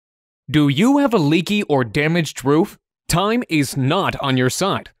Do you have a leaky or damaged roof? Time is not on your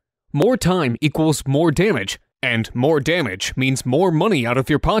side. More time equals more damage, and more damage means more money out of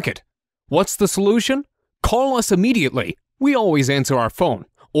your pocket. What's the solution? Call us immediately. We always answer our phone,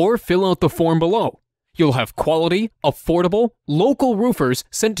 or fill out the form below. You'll have quality, affordable, local roofers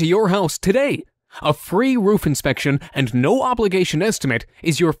sent to your house today. A free roof inspection and no obligation estimate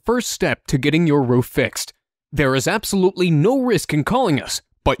is your first step to getting your roof fixed. There is absolutely no risk in calling us,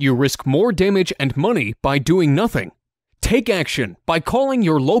 but you risk more damage and money by doing nothing. Take action by calling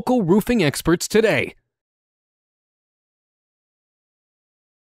your local roofing experts today.